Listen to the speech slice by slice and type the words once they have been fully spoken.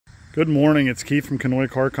Good morning, it's Keith from Kenoi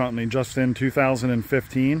Car Company, just in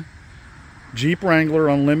 2015 Jeep Wrangler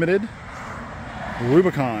Unlimited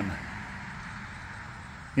Rubicon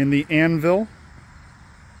in the anvil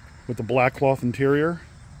with the black cloth interior.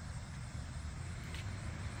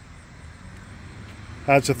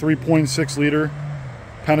 That's a 3.6 liter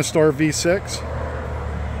Pentastar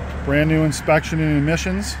V6, brand new inspection and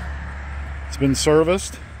emissions. It's been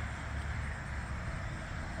serviced.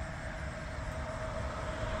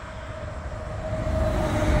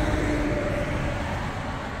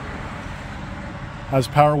 Has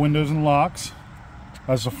power windows and locks.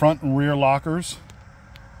 Has the front and rear lockers.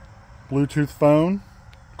 Bluetooth phone,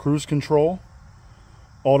 cruise control,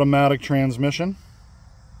 automatic transmission,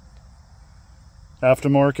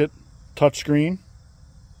 aftermarket touchscreen,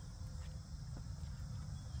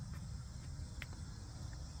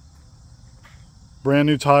 brand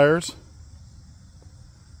new tires,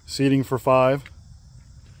 seating for 5.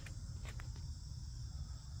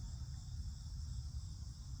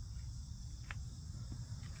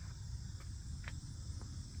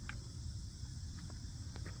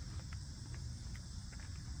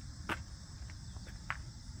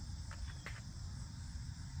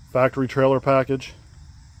 Factory trailer package.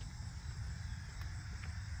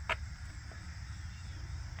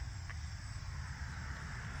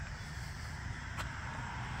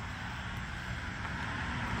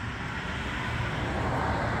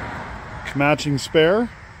 Matching spare.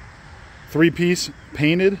 3-piece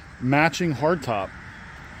painted matching hardtop.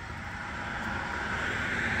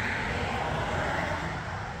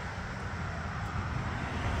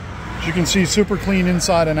 As you can see, super clean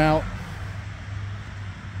inside and out.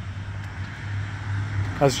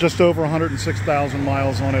 Has just over 106,000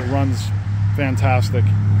 miles on it, runs fantastic.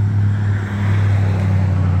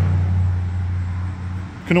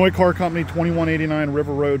 Kenoi Car Company, 2189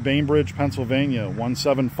 River Road, Bainbridge, Pennsylvania,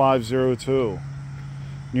 17502,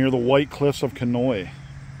 near the White Cliffs of Kenoi. You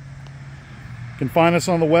can find us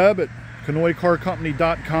on the web at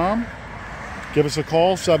KenoiCarCompany.com. Give us a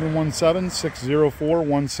call,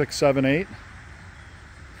 717-604-1678.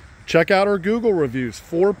 Check out our Google reviews,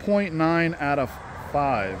 4.9 out of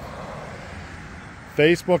 5.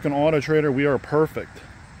 Facebook and Auto Trader, we are perfect.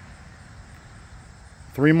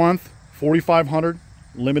 3-month, 4,500,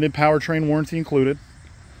 limited powertrain warranty included.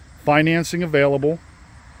 Financing available.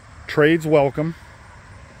 Trades welcome.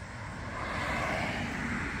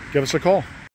 Give us a call.